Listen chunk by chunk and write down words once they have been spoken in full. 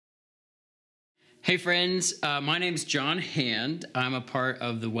Hey friends, my name's Jon Hand. I'm a part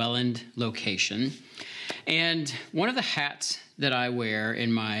of the Welland location. And one of the hats that I wear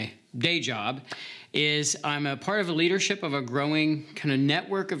in my day job is I'm a part of the leadership of a growing kind of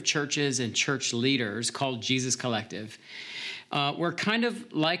network of churches and church leaders called Jesus Collective. We're kind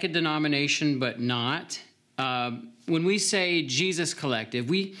of like a denomination, but not. When we say Jesus Collective,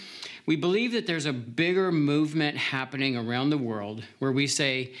 we believe that there's a bigger movement happening around the world where we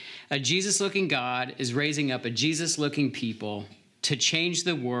say a Jesus-looking God is raising up a Jesus-looking people to change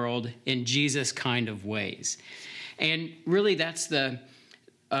the world in Jesus kind of ways. And really that's the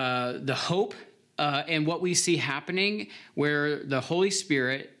hope and what we see happening, where the Holy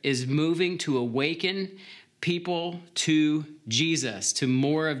Spirit is moving to awaken people to Jesus, to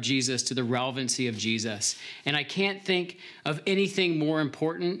more of Jesus, to the relevancy of Jesus. And I can't think of anything more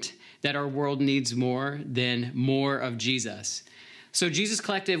important that our world needs more than more of Jesus. So Jesus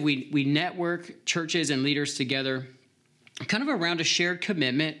Collective, we network churches and leaders together kind of around a shared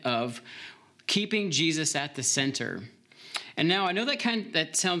commitment of keeping Jesus at the center. And now I know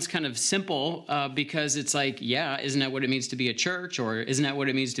that sounds kind of simple because it's like, yeah, isn't that what it means to be a church? Or isn't that what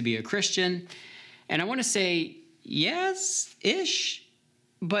it means to be a Christian? And I want to say yes-ish,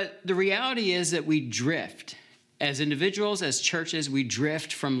 but the reality is that we drift. As individuals, as churches, we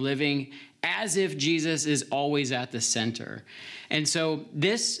drift from living as if Jesus is always at the center. And so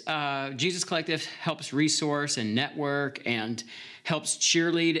this Jesus Collective helps resource and network and helps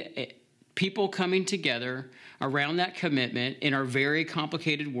cheerlead people coming together around that commitment in our very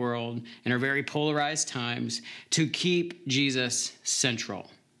complicated world, in our very polarized times, to keep Jesus central.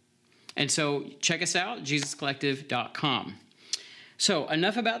 And so check us out, JesusCollective.com. So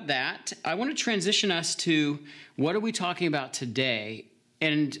enough about that. I want to transition us to what are we talking about today?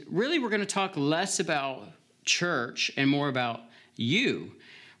 And really, we're going to talk less about church and more about you.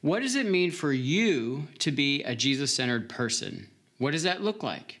 What does it mean for you to be a Jesus-centered person? What does that look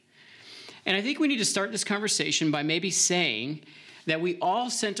like? And I think we need to start this conversation by maybe saying that we all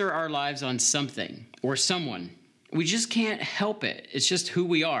center our lives on something or someone. We just can't help it. It's just who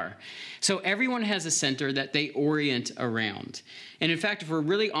we are. So everyone has a center that they orient around. And in fact, if we're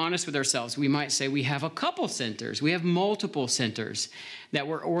really honest with ourselves, we might say we have a couple centers. We have multiple centers that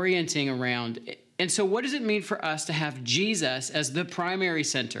we're orienting around. And so what does it mean for us to have Jesus as the primary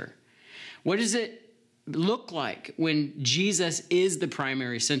center? What does it look like when Jesus is the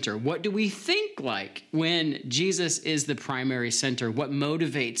primary center? What do we think like when Jesus is the primary center? What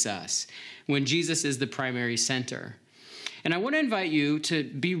motivates us when Jesus is the primary center? And I want to invite you to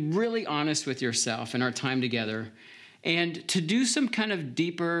be really honest with yourself in our time together and to do some kind of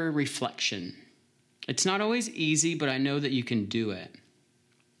deeper reflection. It's not always easy, but I know that you can do it.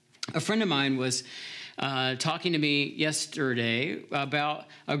 A friend of mine was talking to me yesterday about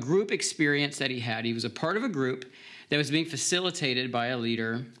a group experience that he had. He was a part of a group that was being facilitated by a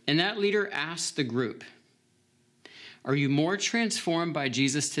leader, and that leader asked the group, "Are you more transformed by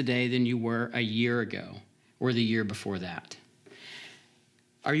Jesus today than you were a year ago or the year before that?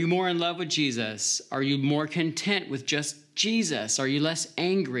 Are you more in love with Jesus? Are you more content with just Jesus? Are you less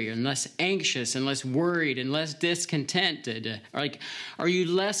angry and less anxious and less worried and less discontented? Are you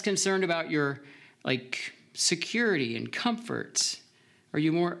less concerned about your security and comforts? Are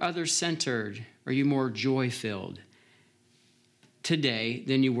you more other-centered? Are you more joy-filled today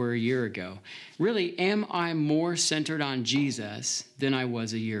than you were a year ago? Really, am I more centered on Jesus than I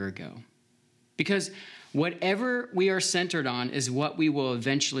was a year ago?" Because whatever we are centered on is what we will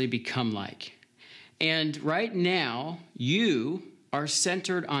eventually become like. And right now, you are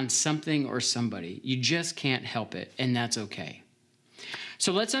centered on something or somebody. You just can't help it, and that's okay.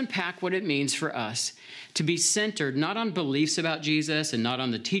 So let's unpack what it means for us to be centered not on beliefs about Jesus and not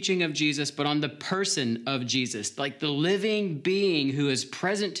on the teaching of Jesus, but on the person of Jesus, like the living being who is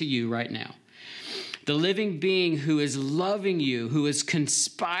present to you right now. The living being who is loving you, who is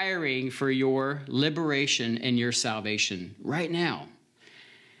conspiring for your liberation and your salvation right now.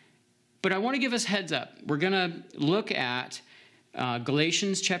 But I want to give us heads up. We're going to look at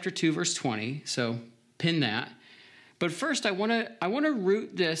Galatians chapter 2, verse 20. So pin that. But first, I want to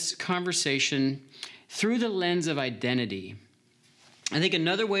root this conversation through the lens of identity. I think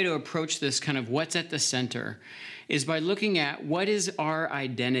another way to approach this kind of what's at the center is by looking at what is our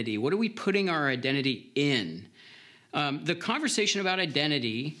identity? What are we putting our identity in? The conversation about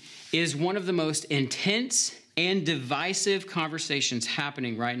identity is one of the most intense and divisive conversations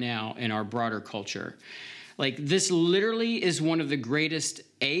happening right now in our broader culture. This literally is one of the greatest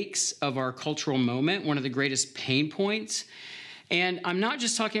aches of our cultural moment, one of the greatest pain points. And I'm not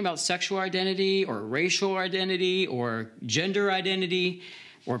just talking about sexual identity or racial identity or gender identity.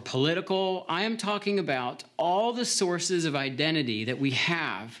 or political. I am talking about all the sources of identity that we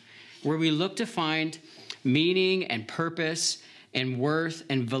have where we look to find meaning and purpose and worth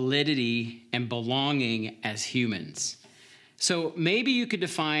and validity and belonging as humans. So maybe you could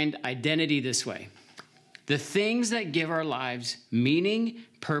define identity this way: the things that give our lives meaning,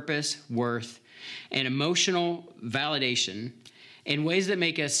 purpose, worth, and emotional validation in ways that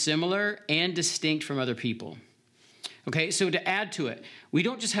make us similar and distinct from other people. Okay, so to add to it, we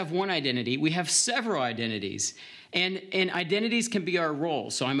don't just have one identity, we have several identities. And identities can be our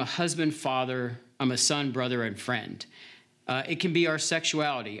roles. So I'm a husband, father, I'm a son, brother, and friend. It can be our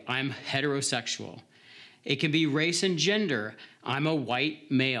sexuality. I'm heterosexual. It can be race and gender. I'm a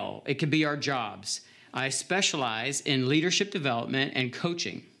white male. It can be our jobs. I specialize in leadership development and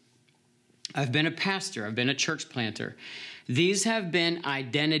coaching. I've been a pastor. I've been a church planter. These have been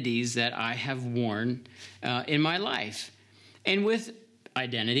identities that I have worn in my life. And with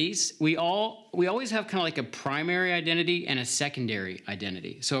identities, we always have kind of like a primary identity and a secondary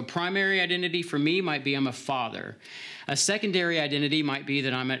identity. So a primary identity for me might be I'm a father. A secondary identity might be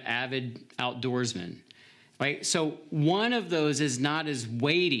that I'm an avid outdoorsman, right? So one of those is not as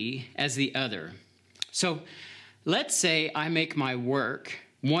weighty as the other. So let's say I make my work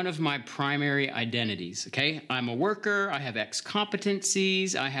one of my primary identities, okay? I'm a worker, I have X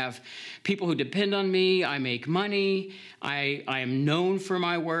competencies, I have people who depend on me, I make money, I am known for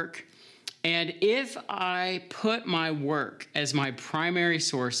my work. And if I put my work as my primary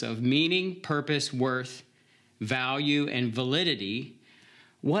source of meaning, purpose, worth, value, and validity,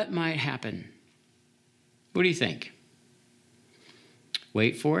 what might happen? What do you think?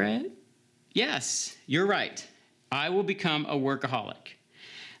 Wait for it. Yes, you're right. I will become a workaholic.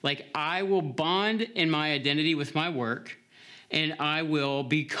 Like, I will bond in my identity with my work, and I will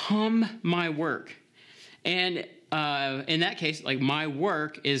become my work. And in that case, like, my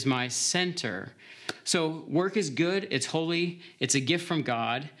work is my center. So work is good, it's holy, it's a gift from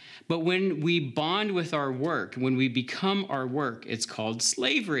God. But when we bond with our work, when we become our work, it's called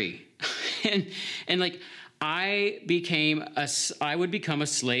slavery. and like, I would become a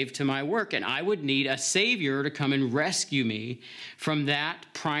slave to my work, and I would need a savior to come and rescue me from that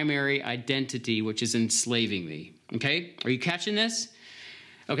primary identity, which is enslaving me. Okay? Are you catching this?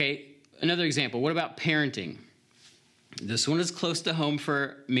 Okay, another example. What about parenting? This one is close to home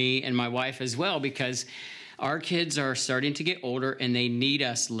for me and my wife as well, because our kids are starting to get older and they need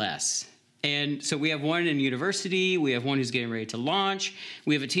us less. And so we have one in university, we have one who's getting ready to launch,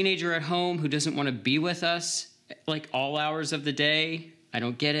 we have a teenager at home who doesn't want to be with us like all hours of the day. I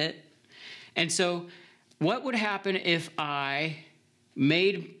don't get it. And so what would happen if I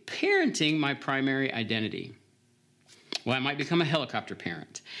made parenting my primary identity? Well, I might become a helicopter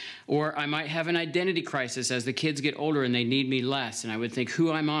parent, or I might have an identity crisis as the kids get older and they need me less, and I would think,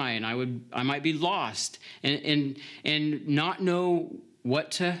 who am I? And I might be lost and not know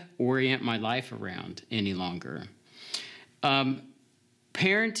what to orient my life around any longer.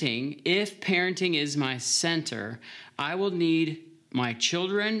 Parenting, if parenting is my center, I will need my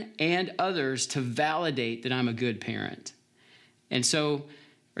children and others to validate that I'm a good parent. And so,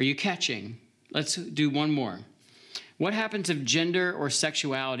 are you catching? Let's do one more. What happens if gender or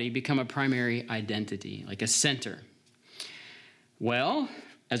sexuality become a primary identity, like a center? Well,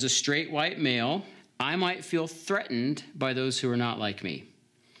 as a straight white male, I might feel threatened by those who are not like me.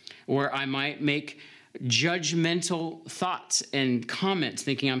 Or I might make judgmental thoughts and comments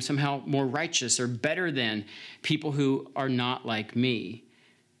thinking I'm somehow more righteous or better than people who are not like me.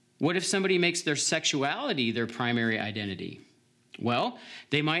 What if somebody makes their sexuality their primary identity? Well,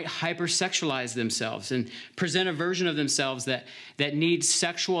 they might hypersexualize themselves and present a version of themselves that needs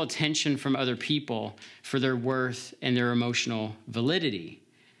sexual attention from other people for their worth and their emotional validity.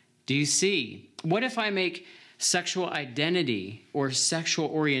 Do you see? What if I make sexual identity or sexual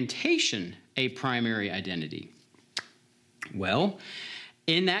orientation a primary identity? Well,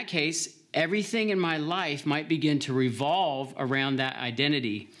 in that case, everything in my life might begin to revolve around that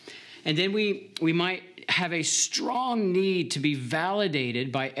identity. And then we might have a strong need to be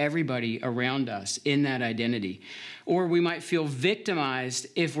validated by everybody around us in that identity. Or we might feel victimized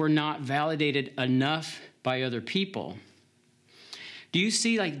if we're not validated enough by other people. Do you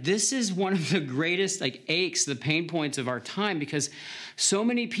see, like, this is one of the greatest, like, aches, the pain points of our time, because so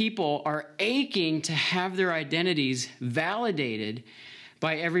many people are aching to have their identities validated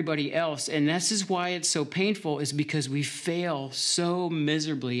by everybody else. And this is why it's so painful, is because we fail so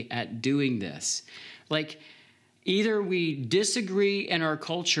miserably at doing this. Like, either we disagree in our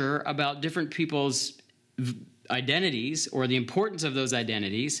culture about different people's identities or the importance of those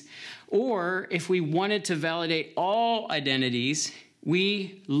identities, or if we wanted to validate all identities,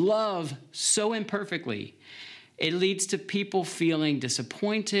 we love so imperfectly, it leads to people feeling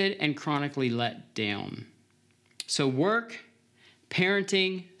disappointed and chronically let down. So work,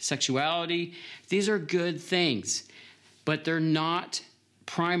 parenting, sexuality, these are good things, but they're not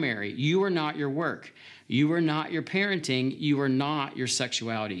primary. You are not your work. You are not your parenting. You are not your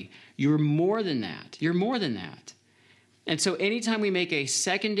sexuality. You're more than that. You're more than that. And so anytime we make a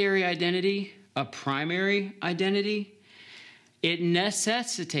secondary identity a primary identity, it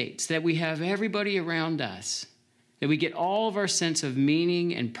necessitates that we have everybody around us, that we get all of our sense of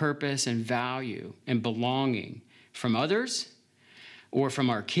meaning and purpose and value and belonging from others or from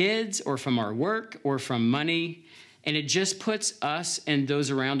our kids or from our work or from money. And it just puts us and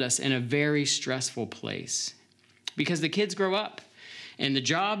those around us in a very stressful place because the kids grow up and the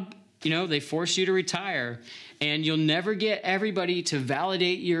job, they force you to retire and you'll never get everybody to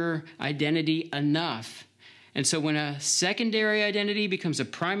validate your identity enough. And so when a secondary identity becomes a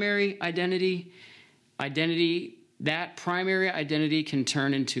primary identity, that primary identity can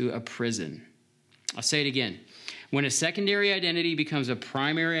turn into a prison. I'll say it again. When a secondary identity becomes a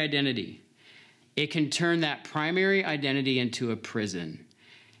primary identity, it can turn that primary identity into a prison.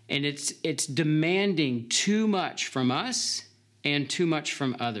 And it's demanding too much from us and too much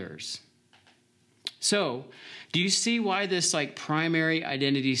from others. So, do you see why this primary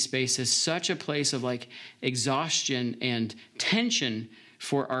identity space is such a place of exhaustion and tension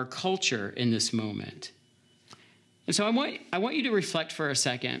for our culture in this moment? And so I want you to reflect for a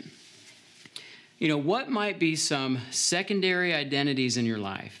second. What might be some secondary identities in your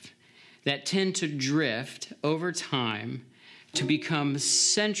life that tend to drift over time to become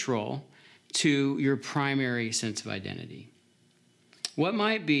central to your primary sense of identity? What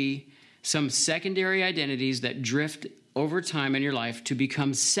might be some secondary identities that drift over time in your life to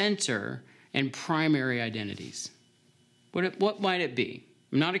become center and primary identities? What might it be?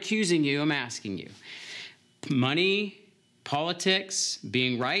 I'm not accusing you, I'm asking you. Money, politics,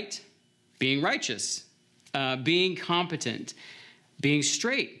 being right, being righteous, being competent, being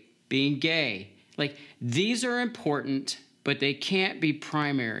straight, being gay. These are important, but they can't be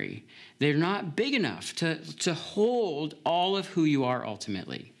primary. They're not big enough to hold all of who you are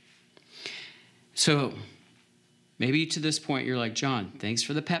ultimately. So maybe to this point, you're like, John, thanks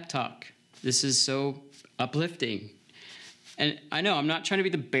for the pep talk. This is so uplifting. And I know I'm not trying to be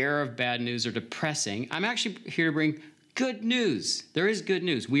the bearer of bad news or depressing. I'm actually here to bring good news. There is good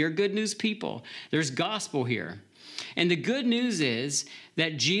news. We are good news people. There's gospel here. And the good news is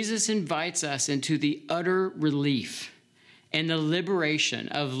that Jesus invites us into the utter relief and the liberation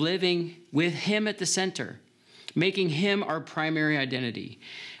of living with him at the center, making him our primary identity,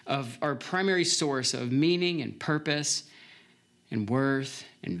 of our primary source of meaning and purpose and worth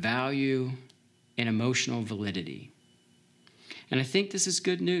and value and emotional validity. And I think this is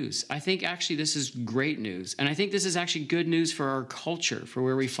good news. I think actually this is great news. And I think this is actually good news for our culture, for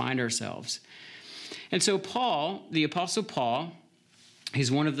where we find ourselves. And so Paul, the Apostle Paul,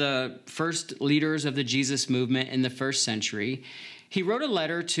 he's one of the first leaders of the Jesus movement in the first century. He wrote a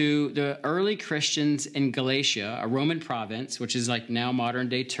letter to the early Christians in Galatia, a Roman province, which is now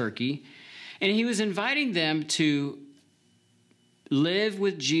modern-day Turkey. And he was inviting them to live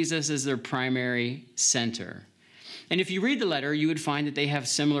with Jesus as their primary center. And if you read the letter, you would find that they have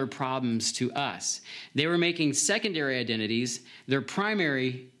similar problems to us. They were making secondary identities their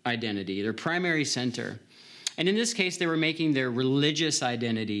primary identity, their primary center. And in this case, they were making their religious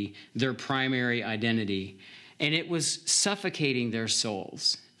identity their primary identity. And it was suffocating their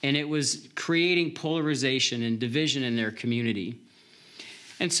souls. And it was creating polarization and division in their community.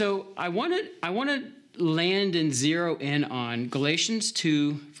 And so I want to land and zero in on Galatians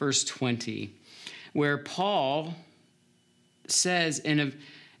 2, verse 20, where Paul says in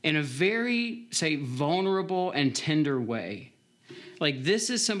a very, vulnerable and tender way. This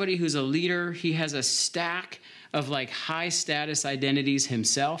is somebody who's a leader. He has a stack of high status identities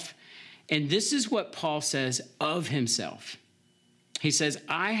himself. And this is what Paul says of himself. He says,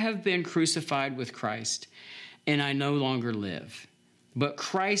 I have been crucified with Christ, and I no longer live, but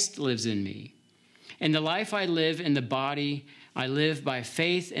Christ lives in me. And the life I live in the body, I live by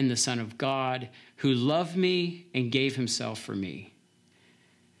faith in the Son of God, who loved me and gave himself for me.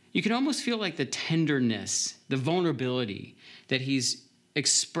 You can almost feel the tenderness, the vulnerability that he's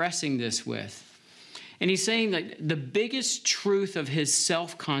expressing this with. And he's saying that the biggest truth of his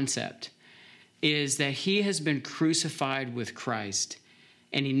self-concept is that he has been crucified with Christ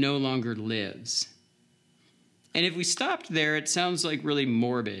and he no longer lives. And if we stopped there, it sounds really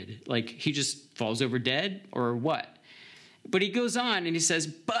morbid, he just falls over dead or what? But he goes on and he says,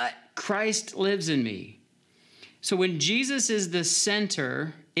 but Christ lives in me. So when Jesus is the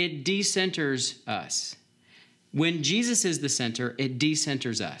center, it decenters us. When Jesus is the center, it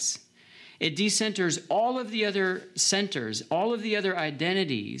decenters us. It decenters all of the other centers, all of the other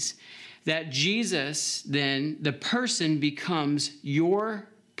identities, that Jesus, then, the person, becomes your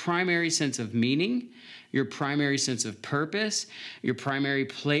primary sense of meaning, your primary sense of purpose, your primary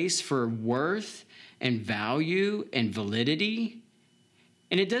place for worth and value and validity.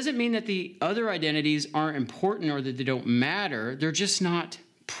 And it doesn't mean that the other identities aren't important or that they don't matter. They're just not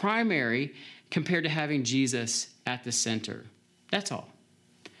primary compared to having Jesus at the center. That's all.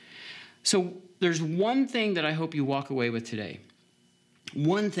 So there's one thing that I hope you walk away with today.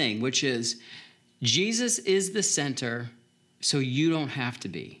 One thing, which is Jesus is the center, so you don't have to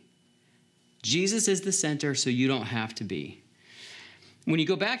be. Jesus is the center, so you don't have to be. When you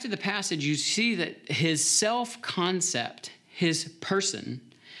go back to the passage, you see that his self-concept, his person,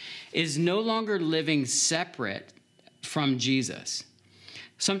 is no longer living separate from Jesus.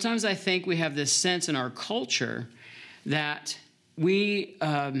 Sometimes I think we have this sense in our culture that we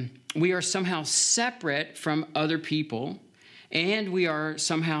are somehow separate from other people, and we are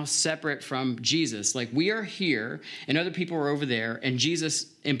somehow separate from Jesus. Like we are here and other people are over there, and Jesus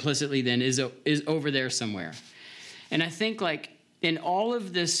implicitly then is over there somewhere. And I think like in all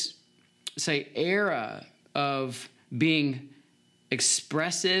of this, say, era of being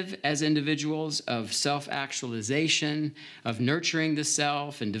expressive as individuals, of self-actualization, of nurturing the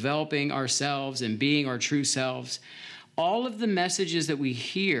self and developing ourselves and being our true selves, all of the messages that we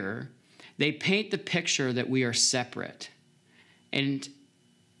hear, they paint the picture that we are separate. And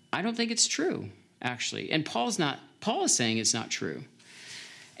I don't think it's true, actually. And Paul is saying it's not true.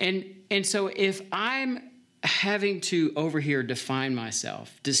 And so if I'm having to over here define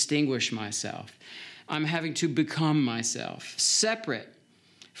myself, distinguish myself, I'm having to become myself, separate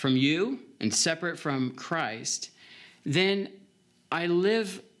from you and separate from Christ, then I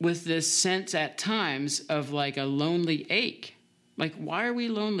live with this sense at times of like a lonely ache. Like, why are we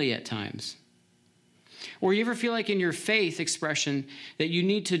lonely at times? Or you ever feel like in your faith expression that you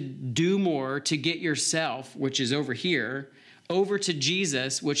need to do more to get yourself, which is over here, over to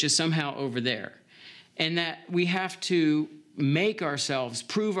Jesus, which is somehow over there. And that we have to make ourselves,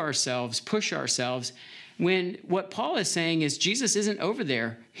 prove ourselves, push ourselves, when what Paul is saying is Jesus isn't over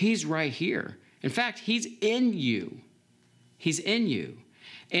there. He's right here. In fact, he's in you. He's in you.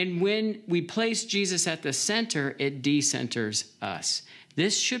 And when we place Jesus at the center, it decenters us.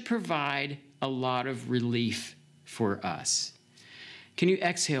 This should provide a lot of relief for us. Can you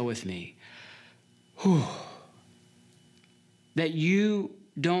exhale with me? Whew. That you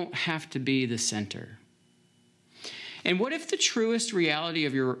don't have to be the center. And what if the truest reality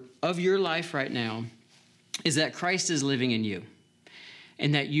of your life right now is that Christ is living in you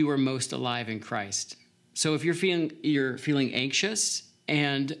and that you are most alive in Christ? So if you're feeling anxious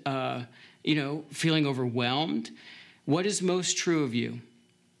and feeling overwhelmed, what is most true of you?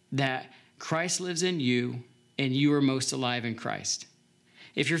 That Christ lives in you and you are most alive in Christ.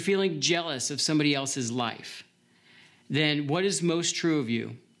 If you're feeling jealous of somebody else's life, then what is most true of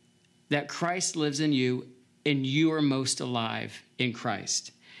you? That Christ lives in you and you are most alive in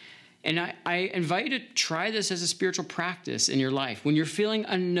Christ. And I invite you to try this as a spiritual practice in your life. When you're feeling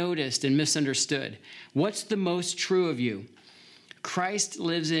unnoticed and misunderstood, what's the most true of you? Christ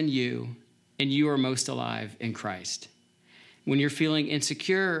lives in you and you are most alive in Christ. When you're feeling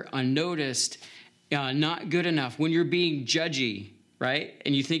insecure, unnoticed, not good enough, when you're being judgy, right?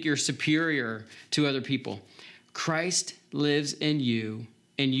 And you think you're superior to other people, Christ lives in you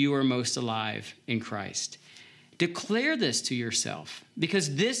and you are most alive in Christ. Declare this to yourself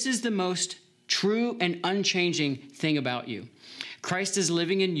because this is the most true and unchanging thing about you. Christ is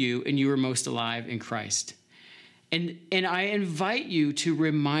living in you and you are most alive in Christ. And I invite you to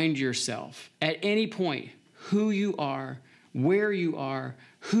remind yourself at any point who you are, where you are,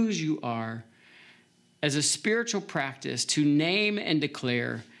 whose you are, as a spiritual practice to name and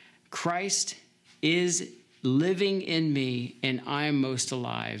declare, Christ is living in me and I am most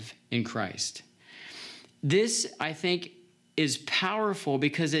alive in Christ. This, I think, is powerful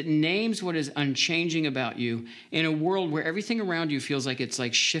because it names what is unchanging about you in a world where everything around you feels like it's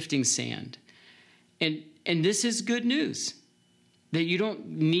like shifting sand. And this is good news. That you don't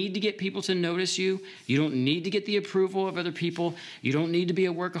need to get people to notice you. You don't need to get the approval of other people. You don't need to be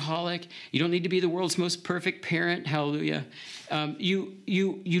a workaholic. You don't need to be the world's most perfect parent. Hallelujah.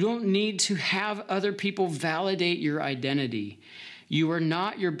 You don't need to have other people validate your identity. You are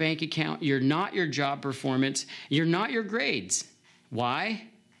not your bank account. You're not your job performance. You're not your grades. Why?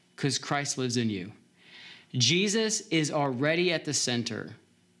 Because Christ lives in you. Jesus is already at the center.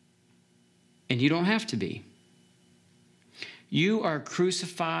 And you don't have to be. You are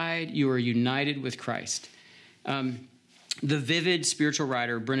crucified. You are united with Christ. The vivid spiritual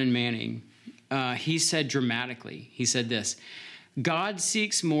writer, Brennan Manning, he said dramatically, he said this: God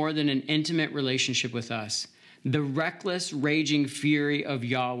seeks more than an intimate relationship with us. The reckless, raging fury of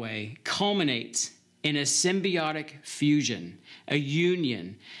Yahweh culminates in a symbiotic fusion, a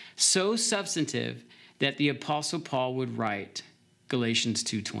union so substantive that the Apostle Paul would write Galatians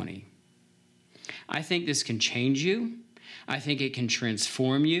 2:20. I think this can change you. I think it can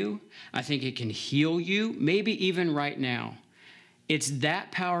transform you. I think it can heal you, maybe even right now. It's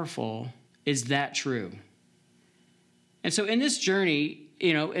that powerful. Is that true? And so in this journey,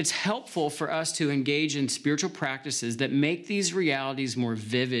 it's helpful for us to engage in spiritual practices that make these realities more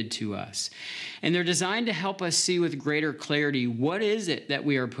vivid to us. And they're designed to help us see with greater clarity what is it that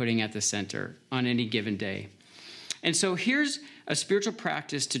we are putting at the center on any given day. And so here's a spiritual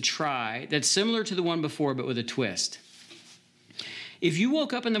practice to try that's similar to the one before, but with a twist. If you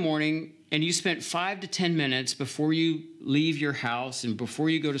woke up in the morning and you spent 5 to 10 minutes before you leave your house and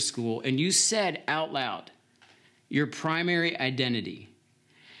before you go to school, and you said out loud your primary identity,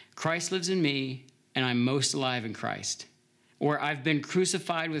 Christ lives in me and I'm most alive in Christ, or I've been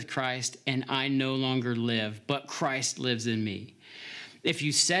crucified with Christ and I no longer live, but Christ lives in me. If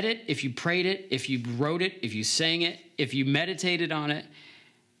you said it, if you prayed it, if you wrote it, if you sang it, if you meditated on it,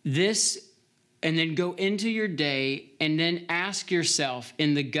 and then go into your day and then ask yourself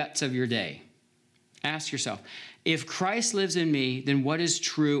in the guts of your day, ask yourself, if Christ lives in me, then what is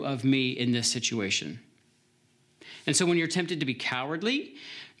true of me in this situation? And so when you're tempted to be cowardly,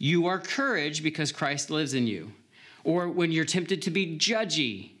 you are courage because Christ lives in you. Or when you're tempted to be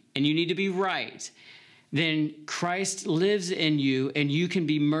judgy and you need to be right, then Christ lives in you and you can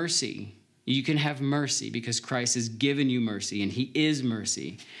be mercy. You can have mercy because Christ has given you mercy and he is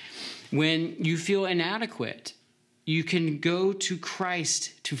mercy. When you feel inadequate, you can go to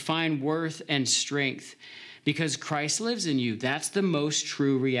Christ to find worth and strength because Christ lives in you. That's the most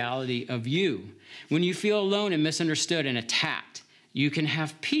true reality of you. When you feel alone and misunderstood and attacked, you can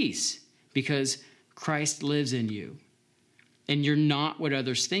have peace because Christ lives in you and you're not what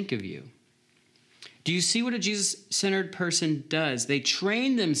others think of you. Do you see what a Jesus-centered person does? They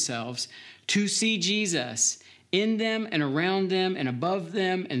train themselves to see Jesus in them and around them and above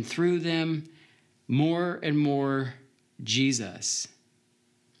them and through them, more and more Jesus.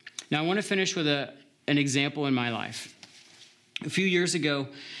 Now, I want to finish with an example in my life. A few years ago,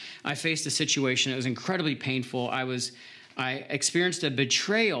 I faced a situation that was incredibly painful. I experienced a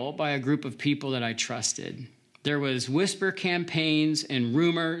betrayal by a group of people that I trusted. There was whisper campaigns and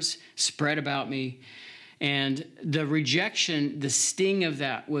rumors spread about me. And the rejection, the sting of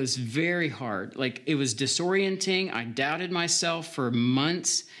that was very hard. Like, it was disorienting. I doubted myself for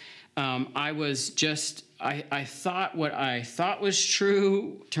months. I thought what I thought was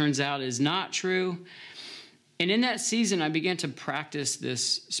true turns out is not true. And in that season, I began to practice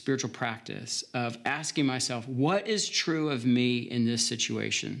this spiritual practice of asking myself, what is true of me in this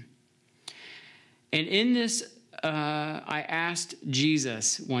situation? And in this, I asked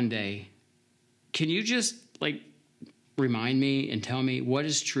Jesus one day, can you just remind me and tell me what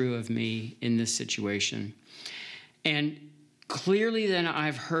is true of me in this situation? And clearly then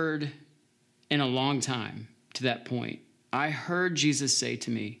I've heard in a long time to that point, I heard Jesus say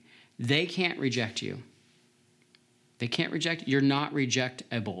to me, they can't reject you. They can't reject you. You're not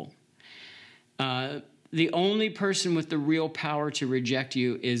rejectable. The only person with the real power to reject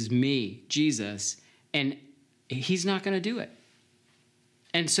you is me, Jesus, and he's not going to do it.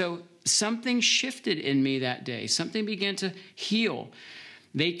 And so something shifted in me that day. Something began to heal.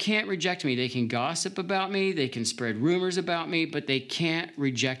 They can't reject me. They can gossip about me. They can spread rumors about me, but they can't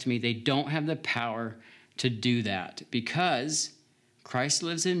reject me. They don't have the power to do that because Christ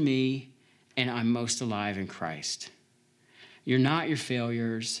lives in me and I'm most alive in Christ. You're not your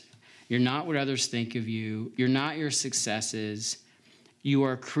failures. You're not what others think of you. You're not your successes. You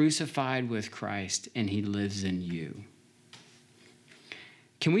are crucified with Christ and he lives in you.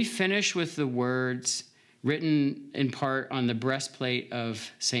 Can we finish with the words written in part on the breastplate of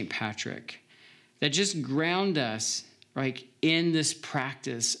St. Patrick that just ground us in this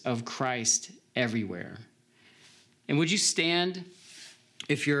practice of Christ everywhere? And would you stand,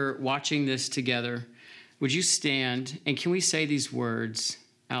 if you're watching this together, would you stand and can we say these words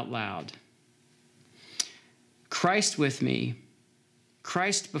out loud? Christ with me,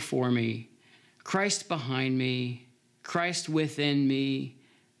 Christ before me, Christ behind me, Christ within me,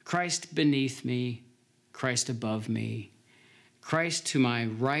 Christ beneath me, Christ above me, Christ to my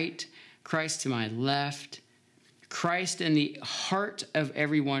right, Christ to my left, Christ in the heart of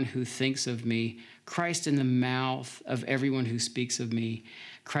everyone who thinks of me, Christ in the mouth of everyone who speaks of me,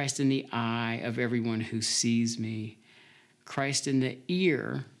 Christ in the eye of everyone who sees me, Christ in the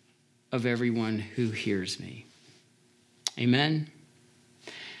ear of everyone who hears me. Amen.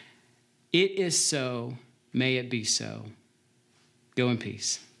 It is so. May it be so. Go in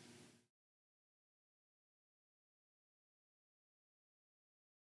peace.